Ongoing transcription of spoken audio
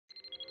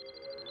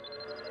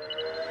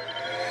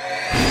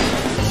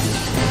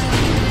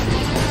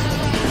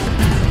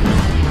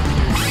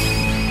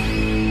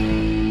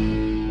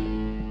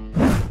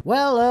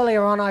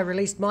earlier on, I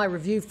released my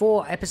review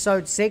for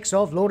episode 6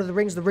 of Lord of the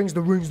Rings, The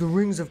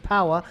Rings of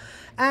Power.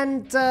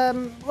 And,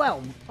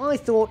 well, I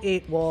thought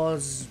it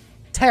was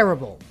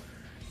terrible.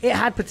 It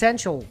had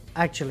potential,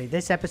 actually,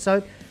 this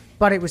episode,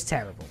 but it was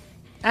terrible.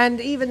 And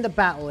even the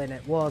battle in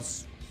it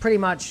was pretty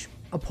much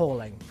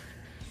appalling.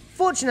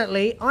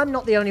 Fortunately, I'm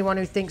not the only one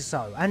who thinks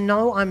so. And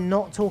no, I'm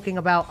not talking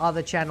about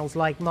other channels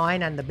like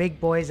mine and the big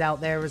boys out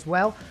there as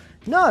well.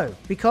 No,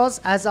 because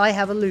as I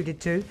have alluded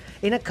to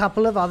in a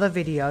couple of other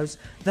videos,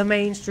 the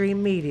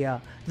mainstream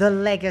media, the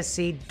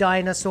legacy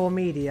dinosaur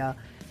media,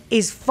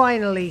 is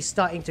finally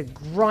starting to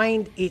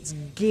grind its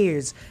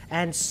gears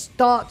and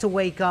start to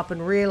wake up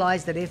and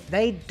realize that if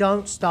they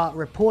don't start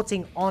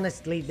reporting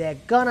honestly, they're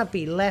gonna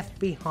be left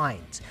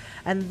behind.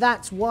 And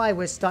that's why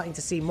we're starting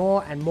to see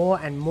more and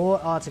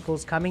more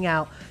articles coming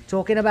out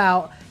talking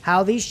about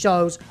how these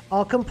shows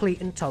are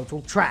complete and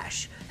total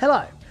trash.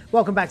 Hello.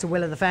 Welcome back to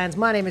Will of the Fans.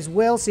 My name is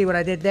Will. See what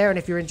I did there? And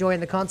if you're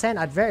enjoying the content,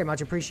 I'd very much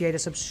appreciate a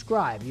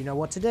subscribe. You know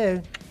what to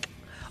do.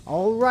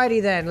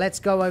 Alrighty then, let's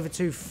go over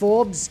to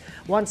Forbes.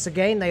 Once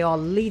again, they are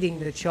leading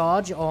the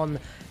charge on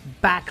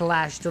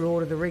backlash to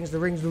Lord of the Rings, the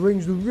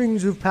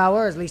Rings of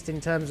Power, at least in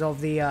terms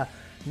of the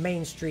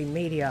mainstream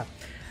media.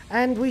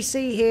 And we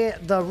see here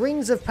the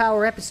Rings of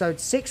Power episode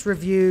 6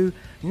 review.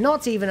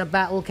 Not even a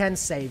battle can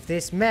save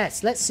this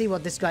mess. Let's see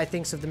what this guy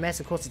thinks of the mess.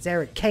 Of course, it's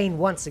Eric Kane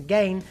once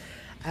again.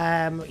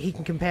 He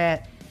can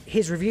compare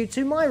his review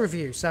to my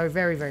review, so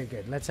very, very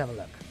good. Let's have a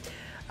look.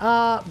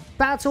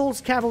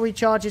 Battles, cavalry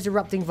charges,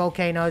 erupting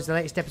volcanoes. The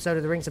latest episode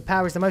of The Rings of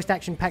Power is the most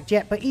action-packed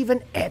yet, but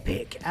even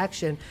epic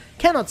action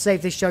cannot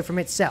save this show from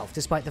itself.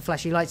 Despite the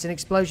flashy lights and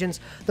explosions,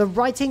 the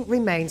writing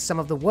remains some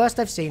of the worst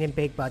I've seen in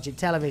big-budget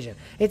television.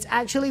 It's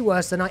actually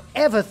worse than I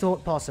ever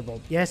thought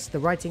possible. Yes, the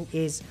writing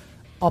is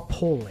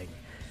appalling.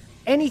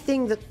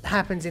 Anything that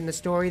happens in the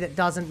story that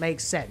doesn't make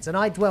sense, and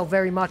I dwell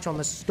very much on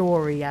the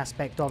story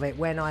aspect of it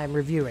when I am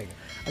reviewing,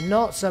 and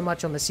not so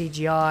much on the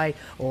CGI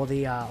or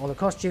the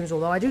costumes,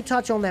 although I do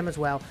touch on them as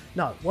well.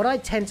 No, what I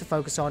tend to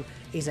focus on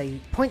is a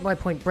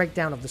point-by-point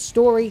breakdown of the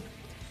story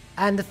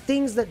and the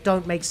things that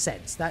don't make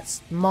sense.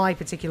 That's my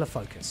particular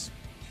focus.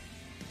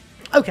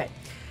 Okay,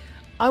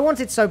 I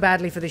wanted so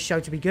badly for this show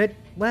to be good.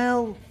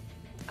 Well,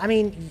 I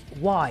mean,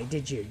 why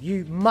did you?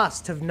 You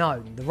must have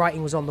known the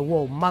writing was on the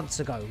wall months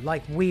ago,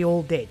 like we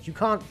all did. You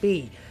can't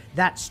be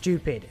that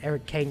stupid,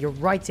 Eric Kane. Your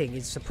writing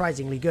is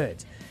surprisingly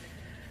good.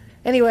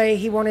 Anyway,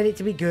 he wanted it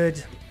to be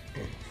good.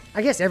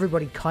 I guess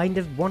everybody kind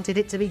of wanted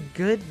it to be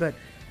good, but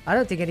I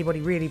don't think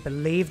anybody really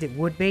believed it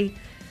would be.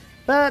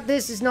 But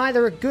this is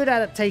neither a good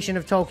adaptation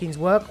of Tolkien's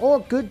work or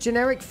good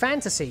generic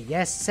fantasy.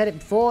 Yes, said it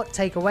before,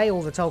 take away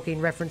all the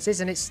Tolkien references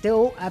and it's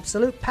still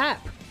absolute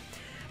pap.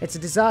 It's a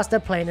disaster,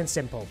 plain and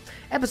simple.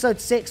 Episode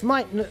 6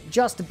 might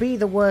just be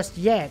the worst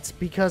yet,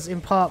 because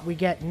in part we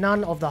get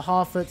none of the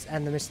Harfoots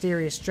and the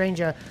mysterious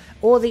stranger,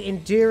 or the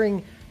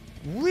enduring...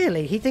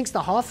 Really? He thinks the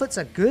Harfoots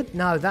are good?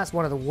 No, that's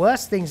one of the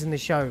worst things in the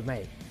show,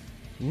 mate.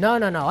 No.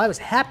 I was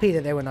happy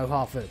that there were no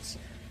Harfoots.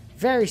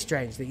 Very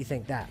strange that you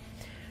think that.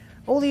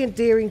 All the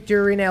endearing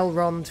Durin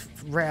Elrond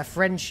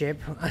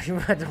friendship... I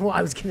don't know what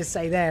I was going to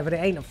say there, but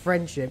it ain't a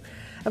friendship.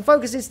 And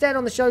focus instead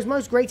on the show's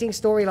most grating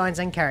storylines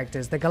and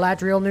characters, the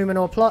Galadriel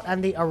Numenor plot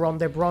and the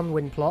Arondir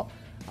Bronwyn plot.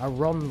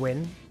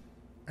 Aronwyn.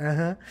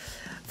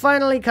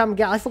 Finally come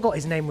I forgot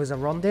his name was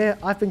Arondir.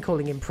 I've been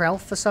calling him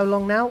Prelf for so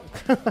long now.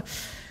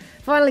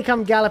 Finally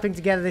come galloping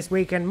together this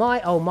week, and my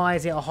oh my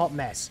is it a hot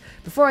mess.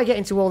 Before I get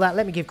into all that,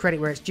 let me give credit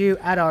where it's due.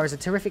 Adar is a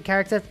terrific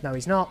character. No,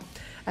 he's not.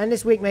 And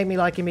this week made me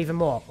like him even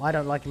more. I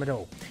don't like him at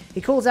all.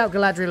 He calls out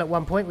Galadriel at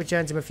one point, which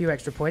earns him a few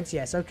extra points.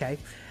 Yes, okay.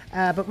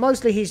 But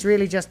mostly he's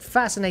really just a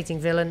fascinating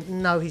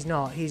villain. No, he's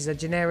not. He's a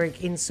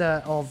generic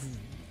insert of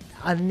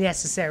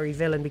unnecessary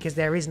villain, because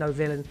there is no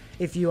villain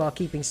if you are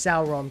keeping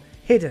Sauron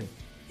hidden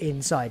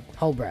inside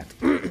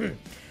Halbrand.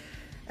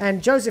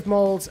 And Joseph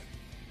Maule's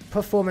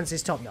performance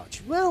is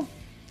top-notch. Well,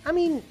 I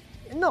mean,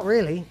 not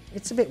really.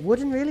 It's a bit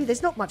wooden, really.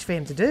 There's not much for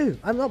him to do.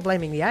 I'm not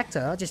blaming the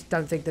actor. I just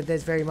don't think that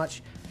there's very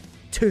much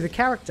to the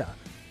character.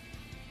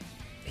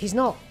 He's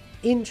not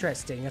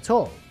interesting at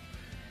all.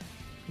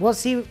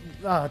 Was he...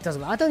 Oh, it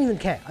doesn't matter. I don't even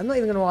care. I'm not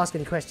even going to ask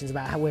any questions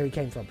about where he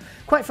came from.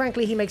 Quite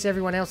frankly, he makes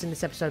everyone else in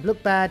this episode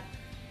look bad.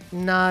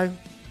 No.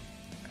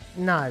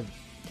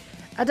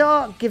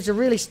 Adar gives a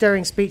really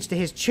stirring speech to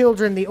his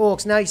children, the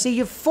orcs. Now, you see,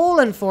 you've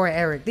fallen for it,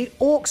 Eric. The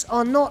orcs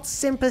are not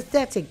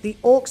sympathetic. The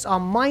orcs are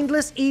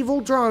mindless,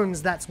 evil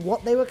drones. That's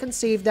what they were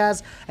conceived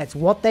as. It's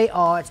what they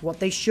are. It's what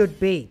they should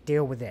be.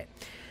 Deal with it.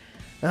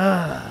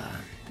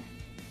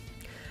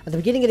 At the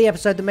beginning of the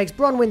episode, that makes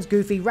Bronwyn's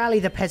goofy Rally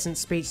the Peasant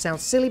speech sound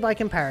silly by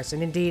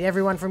comparison. Indeed,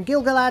 everyone from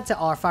Gil-galad to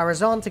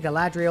Ar-Pharazôn to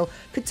Galadriel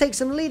could take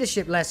some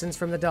leadership lessons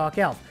from the Dark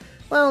Elf.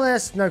 Well,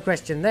 there's no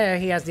question there.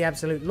 He has the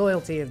absolute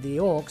loyalty of the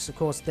orcs. Of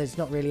course, there's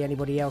not really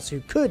anybody else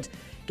who could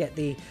get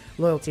the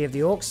loyalty of the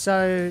orcs,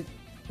 so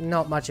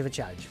not much of a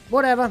challenge.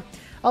 Whatever.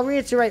 I'll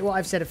reiterate what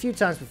I've said a few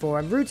times before.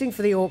 I'm rooting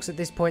for the orcs at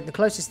this point. The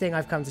closest thing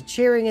I've come to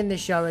cheering in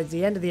this show at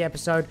the end of the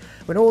episode,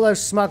 when all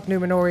those smug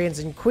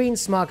Numenorians and Queen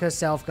Smug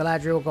herself,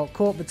 Galadriel, got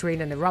caught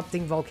between an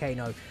erupting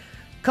volcano.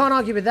 Can't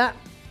argue with that.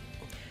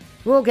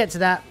 We'll get to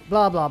that,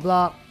 blah, blah,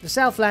 blah. The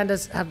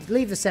Southlanders have to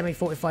leave the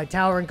semi-fortified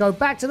tower and go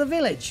back to the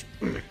village.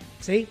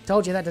 See,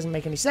 told you that doesn't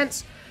make any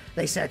sense.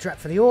 They set a trap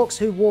for the orcs,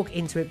 who walk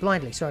into it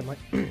blindly. Sorry, my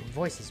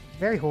voice is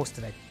very hoarse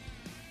today.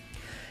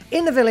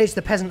 In the village,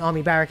 the peasant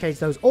army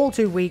barricades all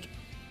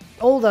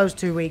those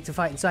too weak to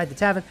fight inside the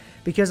tavern,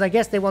 because I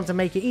guess they want to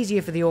make it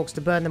easier for the orcs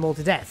to burn them all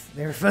to death.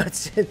 They refer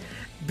to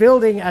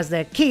building as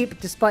their keep,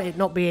 despite it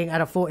not being at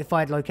a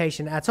fortified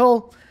location at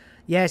all.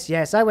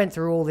 Yes, I went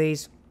through all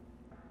these.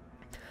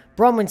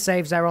 Bronwyn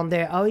saves are on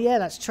there. Oh yeah,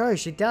 that's true,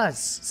 she does.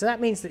 So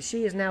that means that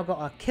she has now got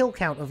a kill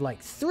count of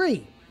like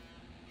 3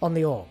 on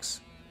the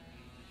orcs.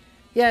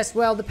 Yes,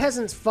 well, the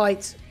peasants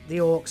fight the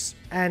orcs,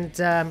 and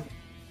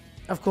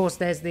of course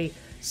there's the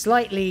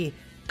slightly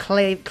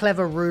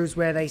clever ruse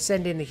where they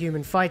send in the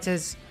human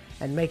fighters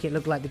and make it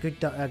look like the good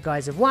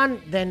guys have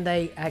won. Then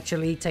they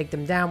actually take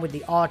them down with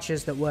the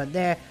archers that weren't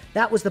there.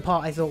 That was the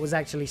part I thought was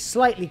actually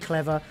slightly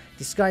clever,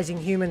 disguising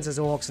humans as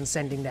orcs and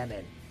sending them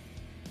in.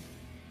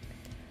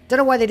 Don't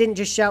know why they didn't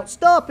just shout,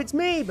 "Stop, it's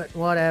me," but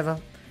whatever.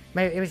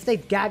 Maybe if they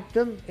gagged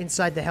them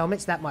inside the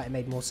helmets, that might have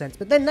made more sense.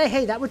 But then,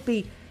 hey, that would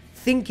be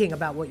thinking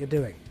about what you're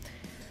doing.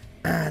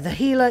 The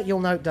healer, you'll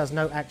note, does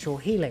no actual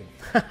healing.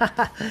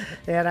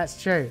 Yeah,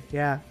 that's true.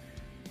 Yeah.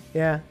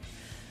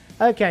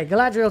 Okay,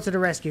 Galadriel to the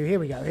rescue. Here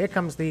we go. Here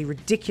comes the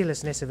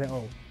ridiculousness of it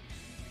all.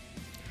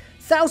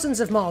 Thousands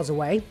of miles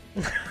away,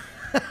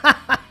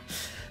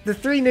 the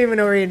 3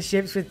 Númenórean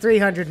ships with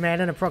 300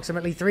 men and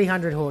approximately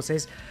 300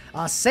 horses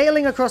are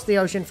sailing across the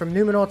ocean from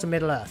Númenor to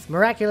Middle-earth.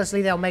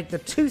 Miraculously, they'll make the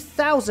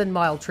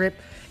 2,000-mile trip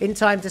in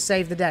time to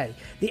save the day.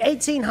 The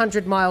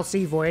 1,800-mile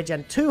sea voyage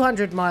and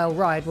 200-mile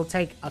ride will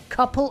take a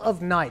couple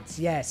of nights.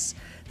 Yes,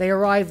 they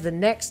arrive the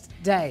next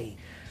day.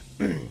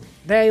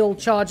 They'll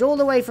charge all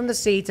the way from the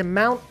sea to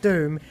Mount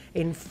Doom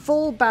in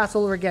full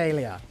battle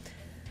regalia.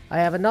 I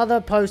have another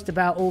post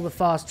about all the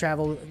fast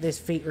travel this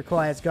feat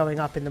requires going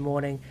up in the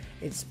morning.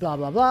 It's blah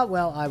blah blah.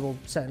 Well, I will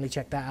certainly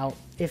check that out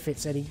if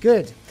it's any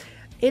good.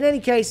 In any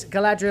case,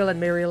 Galadriel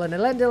and Miriel and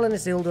Elendil and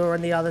Isildur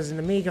and the others in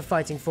the meager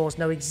fighting force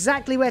know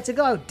exactly where to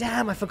go.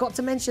 Damn, I forgot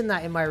to mention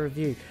that in my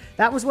review.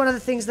 That was one of the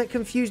things that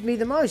confused me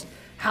the most.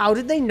 How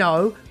did they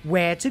know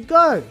where to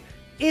go?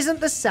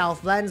 Isn't the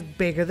Southlands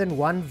bigger than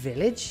one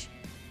village?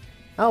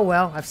 Oh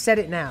well, I've said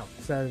it now,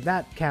 so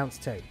that counts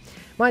too.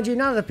 Mind you,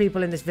 none of the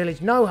people in this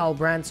village know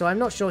Halbrand, so I'm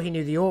not sure he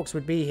knew the orcs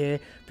would be here.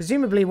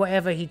 Presumably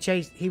whatever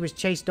he was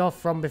chased off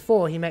from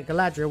before he met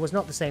Galadriel was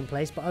not the same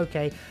place, but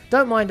okay.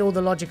 Don't mind all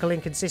the logical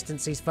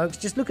inconsistencies, folks.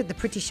 Just look at the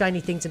pretty shiny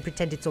things and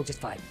pretend it's all just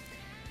fine.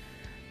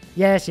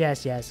 Yes.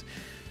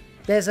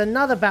 There's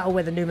another battle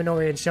where the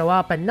Númenóreans show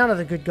up, and none of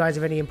the good guys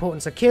of any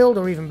importance are killed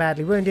or even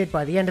badly wounded.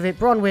 By the end of it,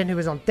 Bronwyn, who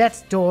was on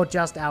death's door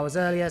just hours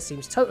earlier,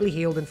 seems totally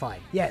healed and fine.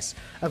 Yes,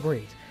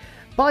 agreed.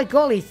 By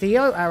golly,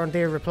 Theo,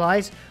 Arondir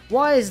replies,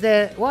 why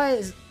that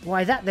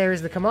there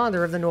is the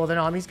commander of the Northern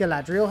Armies,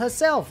 Galadriel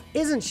herself.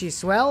 Isn't she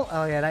swell?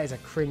 Oh yeah, that is a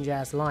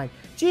cringe-ass line.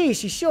 Gee,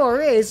 she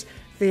sure is,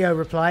 Theo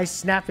replies,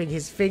 snapping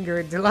his finger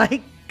in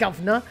delight.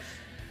 Governor.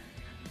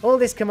 All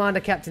this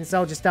commander, captain,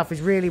 soldier stuff is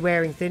really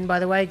wearing thin, by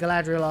the way.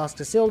 Galadriel asks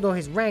Isildur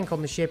his rank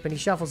on the ship, and he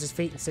shuffles his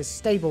feet and says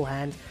stable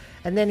hand.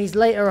 And then he's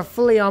later a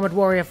fully armoured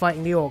warrior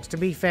fighting the orcs. To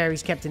be fair,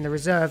 he's kept in the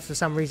reserves. For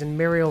some reason,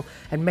 Miriel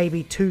and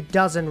maybe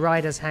 24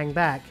 riders hang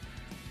back.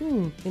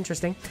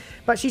 Interesting.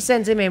 But she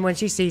sends him in when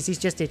she sees he's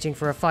just itching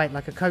for a fight,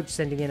 like a coach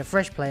sending in a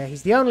fresh player.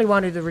 He's the only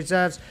one who the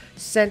reserves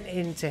sent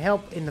in to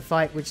help in the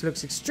fight, which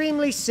looks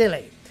extremely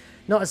silly.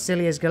 Not as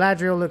silly as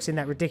Galadriel looks in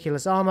that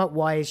ridiculous armor.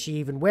 Why is she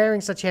even wearing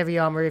such heavy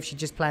armor if she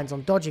just plans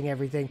on dodging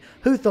everything?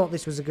 Who thought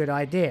this was a good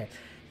idea?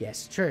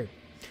 Yes, true.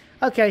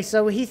 Okay,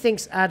 so he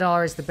thinks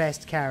Adar is the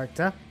best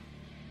character.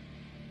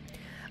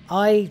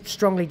 I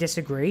strongly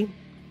disagree.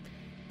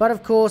 But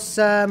of course,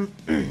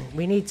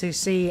 we need to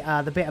see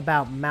the bit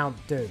about Mount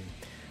Doom.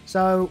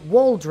 So,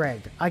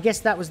 Waldreg, I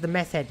guess that was the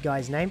meth head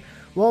guy's name.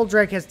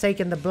 Waldreg has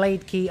taken the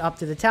blade key up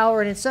to the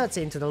tower and inserts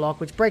it into the lock,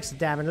 which breaks the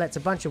dam and lets a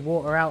bunch of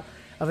water out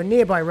of a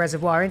nearby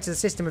reservoir into the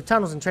system of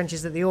tunnels and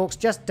trenches that the orcs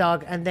just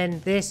dug. And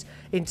then this,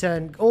 in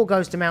turn, all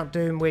goes to Mount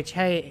Doom, which,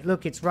 hey,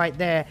 look, it's right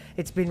there.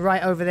 It's been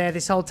right over there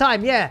this whole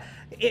time. Yeah,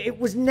 it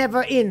was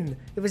never in.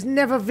 It was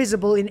never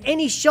visible in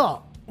any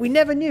shot. We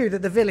never knew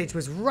that the village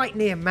was right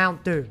near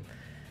Mount Doom.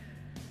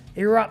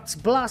 Erupts,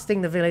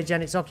 blasting the village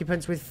and its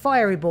occupants with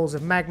fiery balls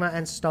of magma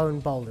and stone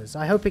boulders.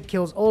 I hope it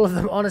kills all of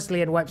them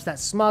honestly and wipes that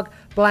smug,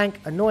 blank,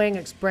 annoying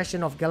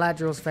expression off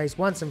Galadriel's face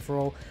once and for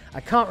all. I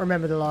can't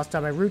remember the last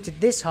time I rooted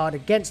this hard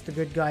against the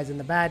good guys and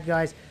the bad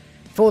guys,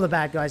 for the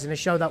bad guys in a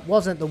show that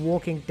wasn't The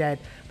Walking Dead,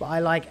 but I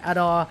like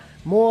Adar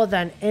more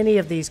than any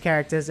of these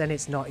characters, and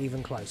it's not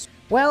even close.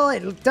 Well,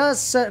 it does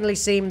certainly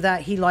seem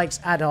that he likes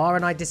Adar,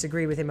 and I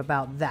disagree with him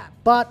about that,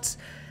 but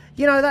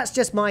you know, that's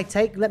just my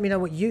take. Let me know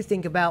what you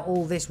think about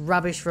all this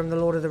rubbish from the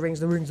Lord of the Rings,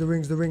 the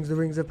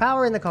Rings of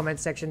Power in the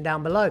comments section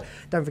down below.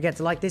 Don't forget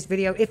to like this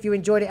video if you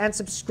enjoyed it and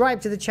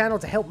subscribe to the channel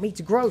to help me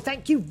to grow.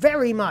 Thank you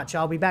very much.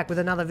 I'll be back with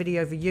another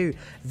video for you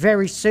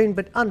very soon,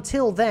 but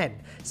until then,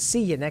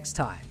 see you next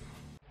time.